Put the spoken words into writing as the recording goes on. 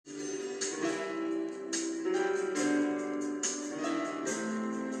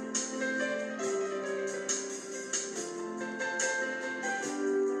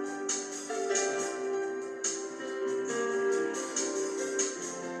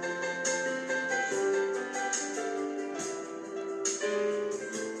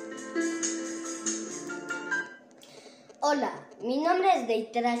Hola, mi nombre es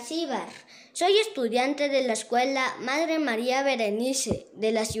Deitra Síbar. Soy estudiante de la Escuela Madre María Berenice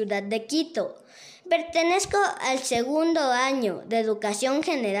de la ciudad de Quito. Pertenezco al segundo año de Educación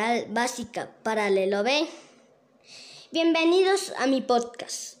General Básica, paralelo B. Bienvenidos a mi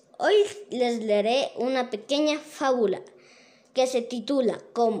podcast. Hoy les leeré una pequeña fábula que se titula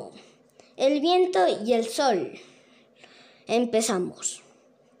como El viento y el sol. Empezamos.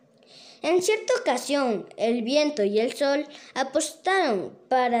 En cierta ocasión, el viento y el sol apostaron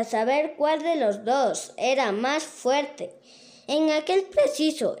para saber cuál de los dos era más fuerte. En aquel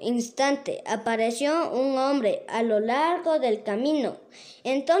preciso instante apareció un hombre a lo largo del camino.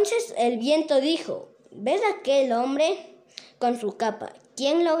 Entonces el viento dijo: ¿ves aquel hombre con su capa?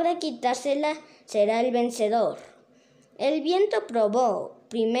 Quien logre quitársela será el vencedor. El viento probó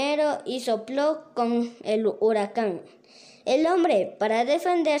primero y sopló con el huracán. El hombre, para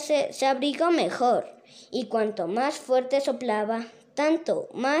defenderse, se abrigó mejor, y cuanto más fuerte soplaba, tanto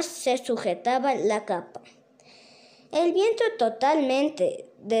más se sujetaba la capa. El viento, totalmente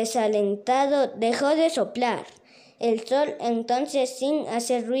desalentado, dejó de soplar. El sol, entonces, sin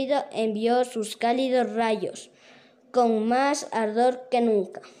hacer ruido, envió sus cálidos rayos, con más ardor que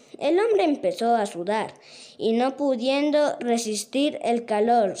nunca. El hombre empezó a sudar y, no pudiendo resistir el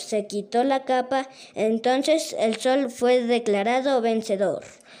calor, se quitó la capa. Entonces el sol fue declarado vencedor.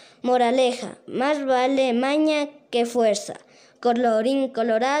 Moraleja: más vale maña que fuerza. Colorín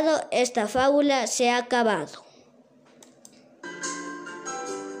colorado, esta fábula se ha acabado.